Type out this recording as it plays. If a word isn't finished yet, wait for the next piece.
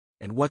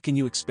And what can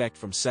you expect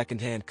from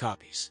second-hand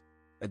copies?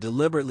 A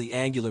deliberately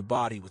angular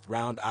body with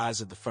round eyes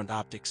of the front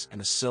optics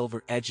and a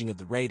silver edging of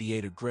the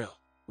radiator grille,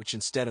 which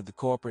instead of the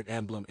corporate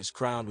emblem is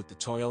crowned with the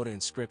Toyota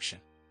inscription,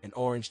 and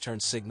orange turn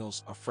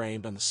signals are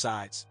framed on the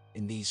sides.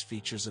 In these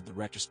features of the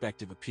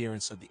retrospective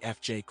appearance of the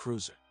FJ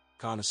Cruiser,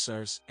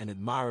 connoisseurs and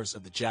admirers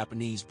of the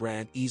Japanese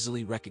brand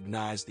easily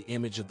recognize the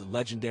image of the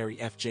legendary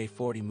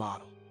FJ40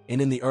 model,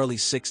 and in the early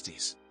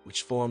 60s,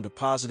 which formed a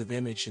positive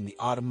image in the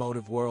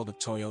automotive world of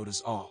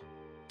Toyota's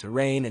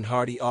all-terrain and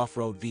hardy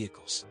off-road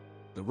vehicles.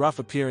 The rough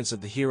appearance of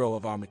the hero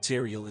of our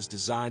material is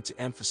designed to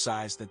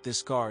emphasize that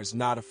this car is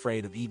not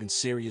afraid of even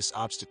serious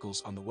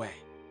obstacles on the way.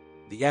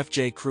 The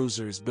FJ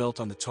Cruiser is built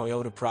on the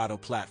Toyota Prado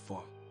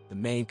platform. The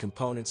main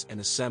components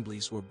and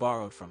assemblies were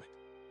borrowed from it.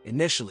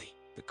 Initially,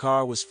 the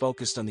car was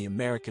focused on the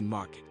American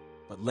market,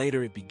 but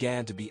later it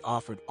began to be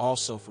offered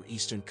also for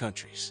Eastern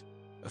countries.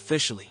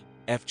 Officially,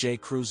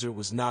 FJ Cruiser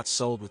was not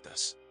sold with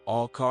us.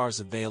 All cars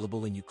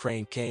available in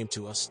Ukraine came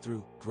to us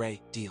through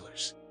gray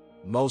dealers.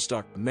 Most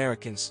are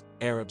Americans,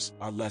 Arabs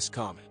are less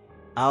common.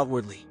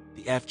 Outwardly,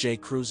 the FJ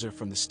Cruiser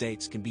from the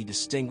States can be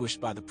distinguished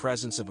by the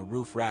presence of a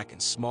roof rack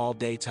and small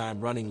daytime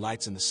running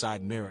lights in the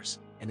side mirrors,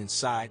 and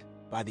inside,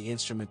 by the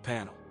instrument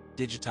panel,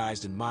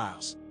 digitized in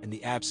miles, and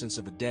the absence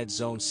of a dead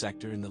zone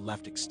sector in the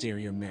left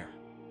exterior mirror.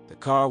 The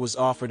car was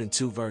offered in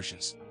two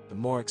versions. The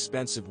more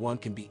expensive one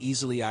can be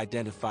easily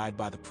identified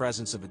by the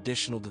presence of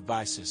additional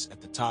devices at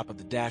the top of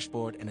the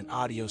dashboard and an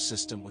audio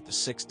system with a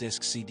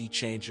 6-disc CD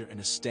changer and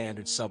a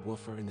standard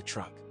subwoofer in the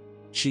trunk.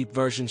 Cheap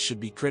versions should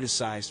be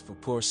criticized for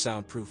poor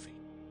soundproofing,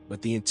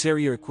 but the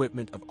interior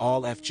equipment of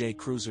all FJ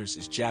Cruisers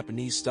is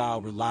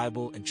Japanese-style,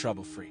 reliable, and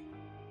trouble-free.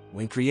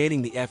 When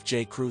creating the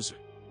FJ Cruiser,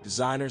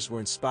 designers were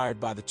inspired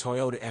by the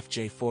Toyota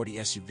FJ40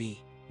 SUV,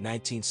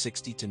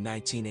 1960 to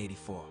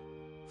 1984.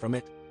 From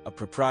it, a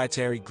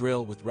proprietary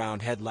grille with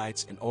round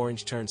headlights and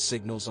orange turn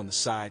signals on the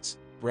sides,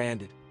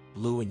 branded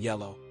blue and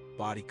yellow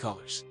body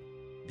colors.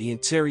 The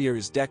interior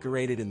is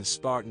decorated in the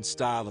Spartan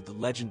style of the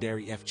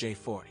legendary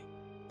FJ40.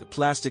 The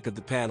plastic of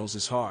the panels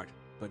is hard,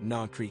 but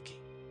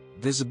non-creaky.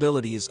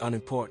 Visibility is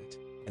unimportant,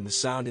 and the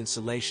sound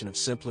insulation of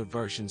simpler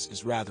versions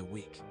is rather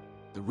weak.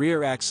 The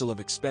rear axle of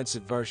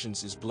expensive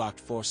versions is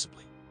blocked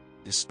forcibly.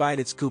 Despite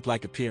its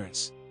coupe-like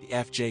appearance, the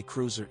FJ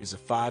Cruiser is a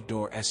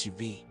 5-door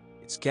SUV.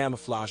 Its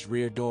camouflage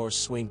rear doors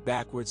swing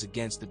backwards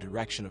against the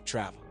direction of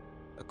travel.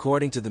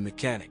 According to the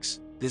mechanics,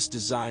 this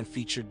design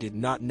feature did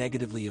not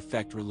negatively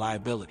affect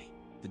reliability.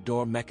 The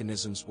door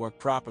mechanisms work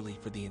properly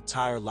for the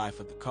entire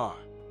life of the car,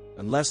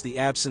 unless the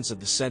absence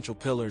of the central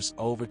pillars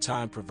over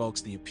time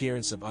provokes the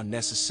appearance of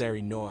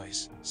unnecessary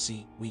noise.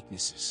 See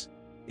weaknesses.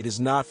 It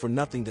is not for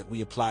nothing that we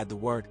applied the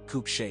word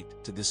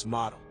coupe-shaped to this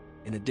model.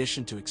 In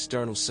addition to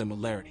external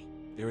similarity,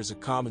 there is a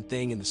common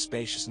thing in the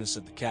spaciousness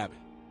of the cabin.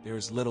 There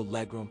is little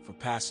legroom for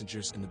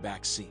passengers in the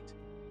back seat.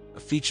 A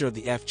feature of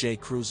the FJ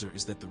Cruiser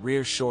is that the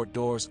rear short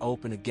doors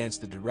open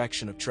against the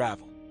direction of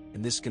travel,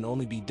 and this can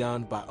only be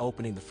done by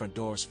opening the front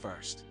doors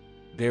first.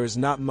 There is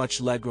not much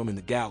legroom in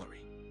the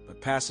gallery, but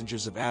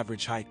passengers of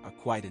average height are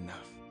quite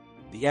enough.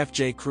 The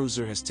FJ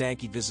Cruiser has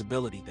tanky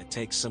visibility that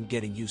takes some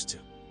getting used to.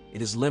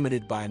 It is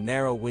limited by a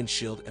narrow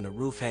windshield and a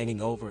roof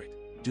hanging over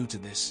it. Due to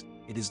this,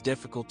 it is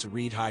difficult to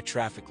read high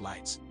traffic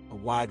lights, a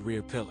wide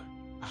rear pillar,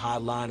 a high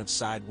line of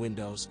side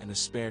windows, and a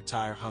spare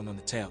tire hung on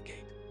the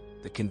tailgate.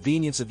 The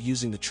convenience of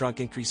using the trunk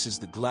increases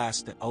the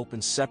glass that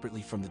opens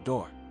separately from the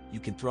door.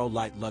 You can throw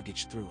light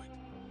luggage through it.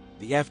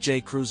 The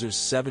FJ Cruiser's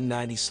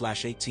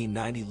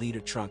 790/1890-liter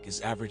trunk is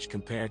average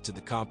compared to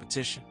the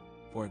competition.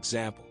 For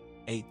example,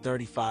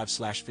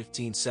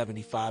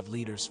 835/1575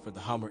 liters for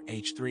the Hummer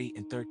H3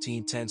 and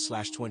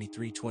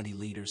 1310/2320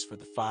 liters for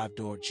the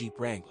 5-door Jeep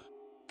Wrangler.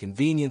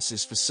 Convenience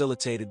is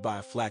facilitated by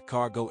a flat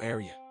cargo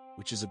area,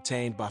 which is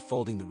obtained by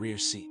folding the rear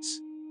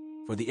seats.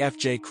 For the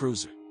FJ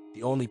Cruiser,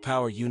 the only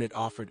power unit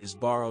offered is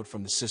borrowed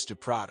from the sister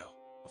Prado,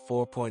 a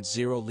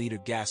 4.0-liter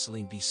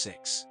gasoline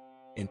V6.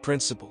 In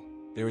principle,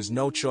 there is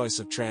no choice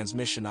of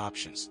transmission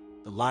options.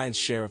 The lion's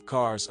share of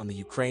cars on the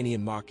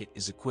Ukrainian market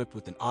is equipped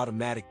with an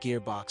automatic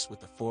gearbox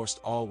with a forced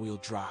all-wheel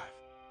drive.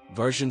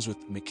 Versions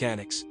with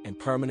mechanics and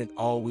permanent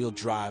all-wheel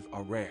drive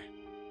are rare.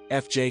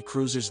 FJ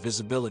Cruiser's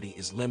visibility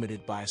is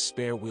limited by a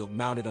spare wheel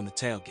mounted on the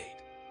tailgate,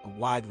 a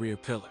wide rear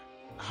pillar,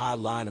 a high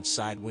line of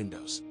side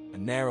windows, a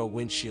narrow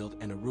windshield,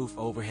 and a roof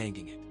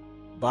overhanging it.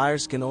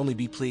 Buyers can only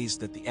be pleased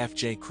that the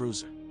FJ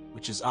Cruiser,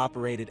 which is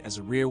operated as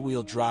a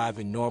rear-wheel drive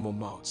in normal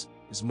modes,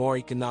 is more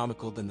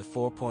economical than the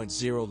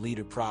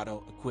 4.0-liter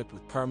Prado equipped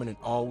with permanent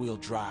all-wheel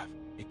drive.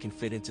 It can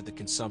fit into the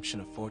consumption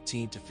of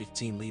 14 to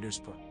 15 liters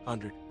per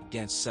 100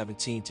 against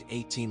 17 to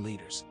 18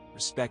 liters,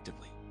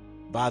 respectively.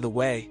 By the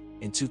way,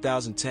 in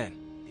 2010,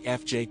 the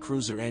FJ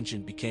Cruiser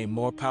engine became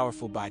more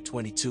powerful by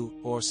 22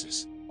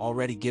 horses,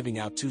 already giving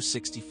out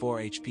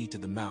 264 HP to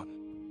the mountain.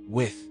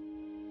 With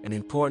an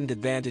important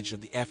advantage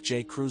of the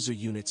FJ Cruiser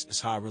units is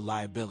high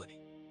reliability.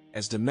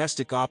 As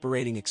domestic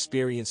operating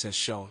experience has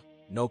shown,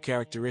 no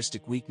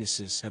characteristic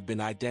weaknesses have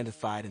been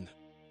identified in them.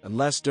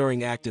 Unless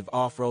during active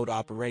off-road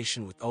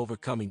operation with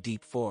overcoming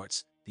deep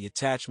fords, the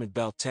attachment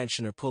belt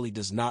tensioner pulley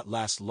does not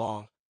last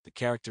long. The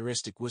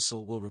characteristic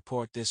whistle will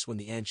report this when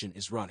the engine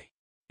is running.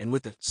 And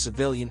with the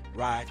civilian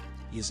ride,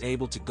 he is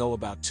able to go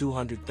about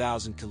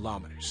 200,000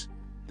 kilometers.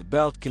 The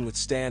belt can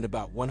withstand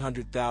about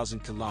 100,000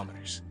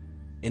 kilometers.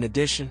 In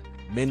addition,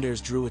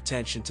 Minders drew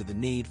attention to the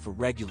need for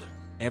regular,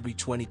 every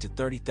 20 to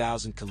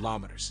 30,000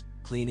 kilometers,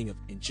 cleaning of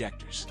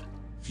injectors.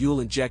 Fuel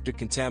injector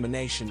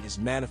contamination is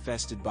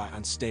manifested by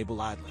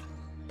unstable idling.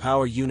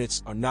 Power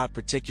units are not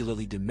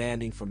particularly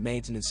demanding for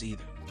maintenance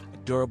either. A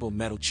durable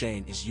metal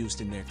chain is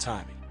used in their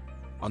timing.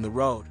 On the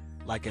road,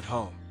 like at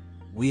home,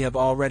 we have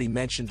already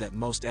mentioned that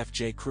most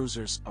FJ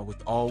Cruisers are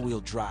with all-wheel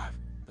drive.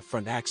 The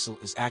front axle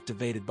is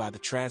activated by the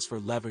transfer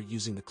lever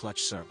using the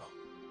clutch servo.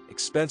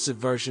 Expensive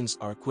versions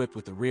are equipped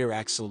with a rear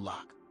axle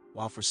lock,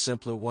 while for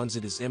simpler ones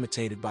it is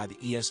imitated by the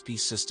ESP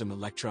system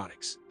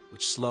electronics,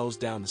 which slows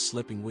down the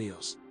slipping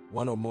wheels,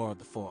 one or more of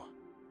the four.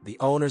 The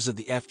owners of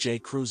the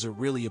FJ Cruiser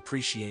really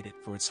appreciate it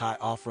for its high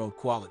off-road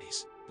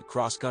qualities. The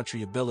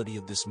cross-country ability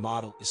of this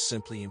model is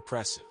simply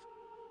impressive.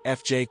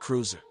 FJ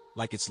Cruiser,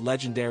 like its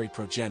legendary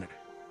progenitor,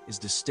 is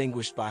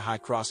distinguished by high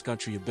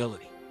cross-country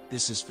ability.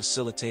 This is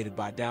facilitated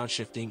by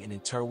downshifting and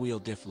inter-wheel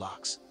diff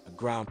locks, a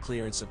ground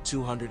clearance of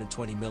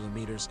 220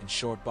 mm and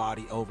short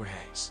body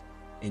overhangs.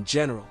 In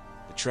general,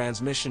 the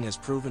transmission has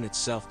proven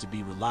itself to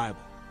be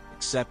reliable,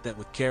 except that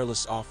with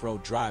careless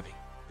off-road driving,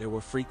 there were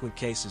frequent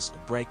cases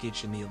of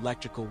breakage in the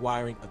electrical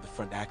wiring of the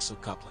front axle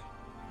coupling.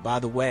 By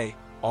the way,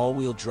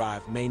 all-wheel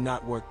drive may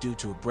not work due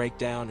to a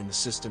breakdown in the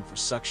system for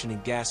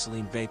suctioning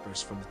gasoline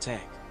vapors from the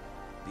tank.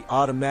 The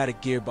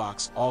automatic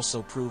gearbox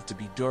also proved to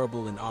be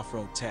durable in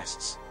off-road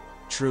tests.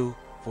 True,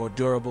 for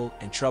durable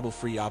and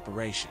trouble-free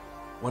operation,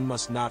 one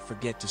must not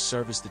forget to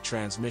service the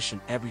transmission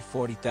every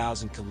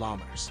 40,000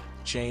 kilometers,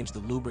 change the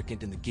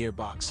lubricant in the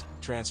gearbox,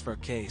 transfer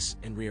case,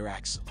 and rear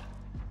axle.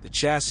 The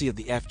chassis of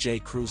the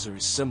FJ Cruiser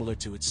is similar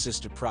to its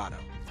sister Prado.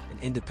 An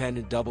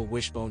independent double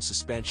wishbone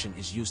suspension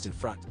is used in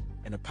front,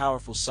 and a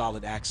powerful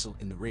solid axle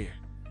in the rear.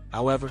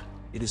 However,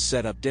 it is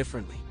set up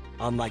differently,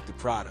 unlike the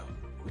Prado,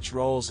 which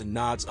rolls and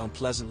nods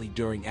unpleasantly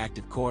during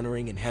active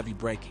cornering and heavy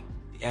braking.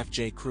 The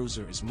FJ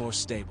Cruiser is more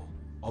stable,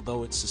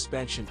 although its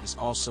suspension is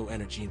also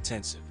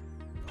energy-intensive.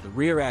 The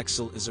rear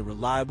axle is a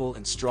reliable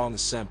and strong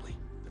assembly.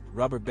 The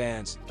rubber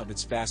bands of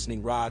its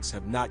fastening rods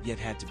have not yet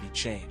had to be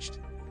changed.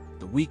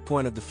 The weak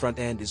point of the front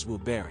end is wheel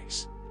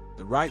bearings.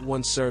 The right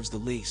one serves the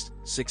least,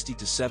 60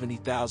 to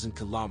 70,000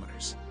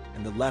 kilometers,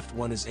 and the left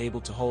one is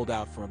able to hold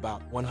out for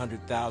about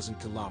 100,000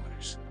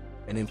 kilometers.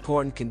 An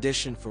important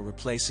condition for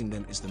replacing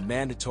them is the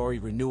mandatory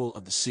renewal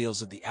of the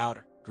seals of the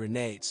outer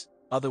grenades,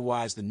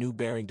 otherwise the new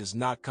bearing does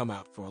not come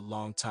out for a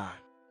long time.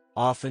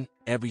 Often,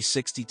 every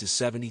 60 to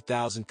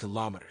 70,000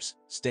 kilometers,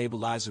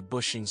 stabilizer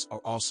bushings are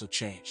also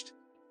changed.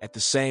 At the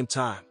same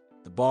time,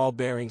 the ball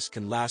bearings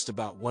can last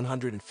about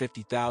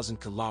 150,000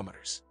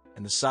 kilometers,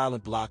 and the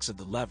silent blocks of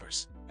the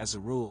levers, as a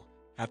rule,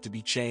 have to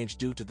be changed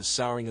due to the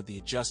souring of the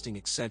adjusting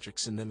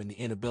eccentrics in them and the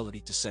inability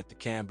to set the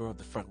camber of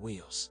the front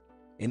wheels.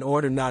 In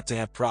order not to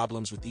have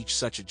problems with each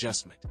such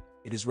adjustment,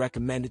 it is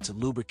recommended to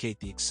lubricate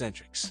the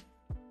eccentrics.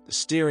 The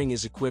steering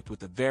is equipped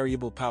with a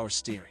variable power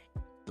steering.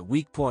 The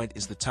weak point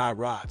is the tie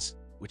rods,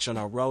 which on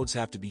our roads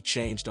have to be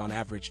changed on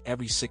average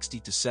every 60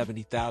 to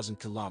 70,000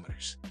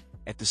 kilometers.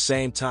 At the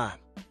same time,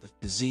 the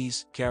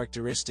disease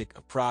characteristic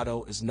of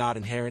Prado is not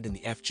inherent in the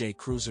FJ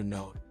Cruiser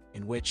node,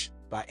 in which,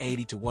 by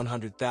 80 to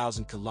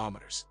 100,000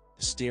 kilometers,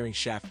 the steering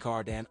shaft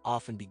cardan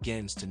often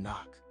begins to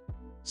knock.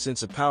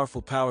 Since a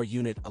powerful power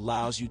unit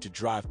allows you to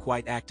drive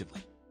quite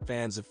actively,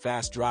 fans of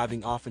fast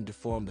driving often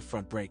deform the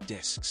front brake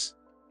discs.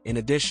 In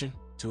addition,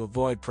 to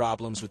avoid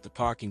problems with the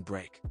parking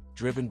brake,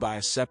 driven by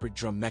a separate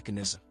drum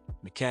mechanism,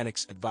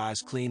 mechanics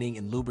advise cleaning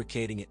and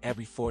lubricating it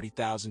every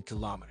 40,000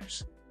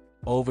 kilometers.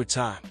 Over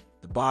time,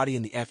 the body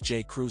in the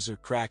FJ Cruiser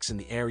cracks in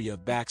the area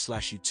of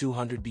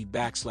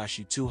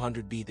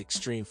 /U200B/U200B the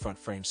extreme front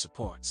frame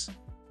supports.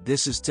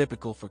 This is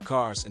typical for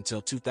cars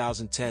until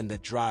 2010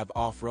 that drive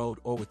off-road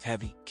or with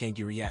heavy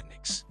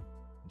Kanguriatniks.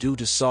 Due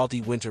to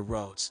salty winter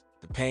roads,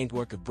 the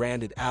paintwork of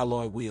branded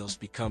alloy wheels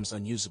becomes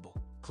unusable,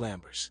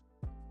 clambers.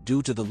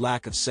 Due to the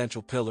lack of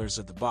central pillars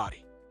of the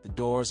body, the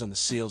doors on the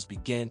seals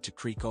begin to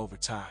creak over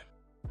time.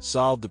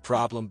 Solve the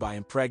problem by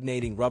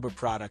impregnating rubber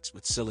products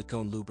with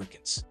silicone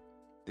lubricants.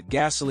 The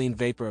gasoline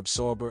vapor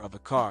absorber of a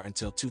car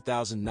until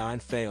 2009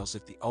 fails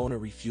if the owner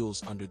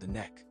refuels under the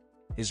neck.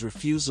 His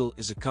refusal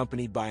is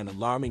accompanied by an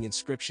alarming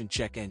inscription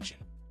check engine.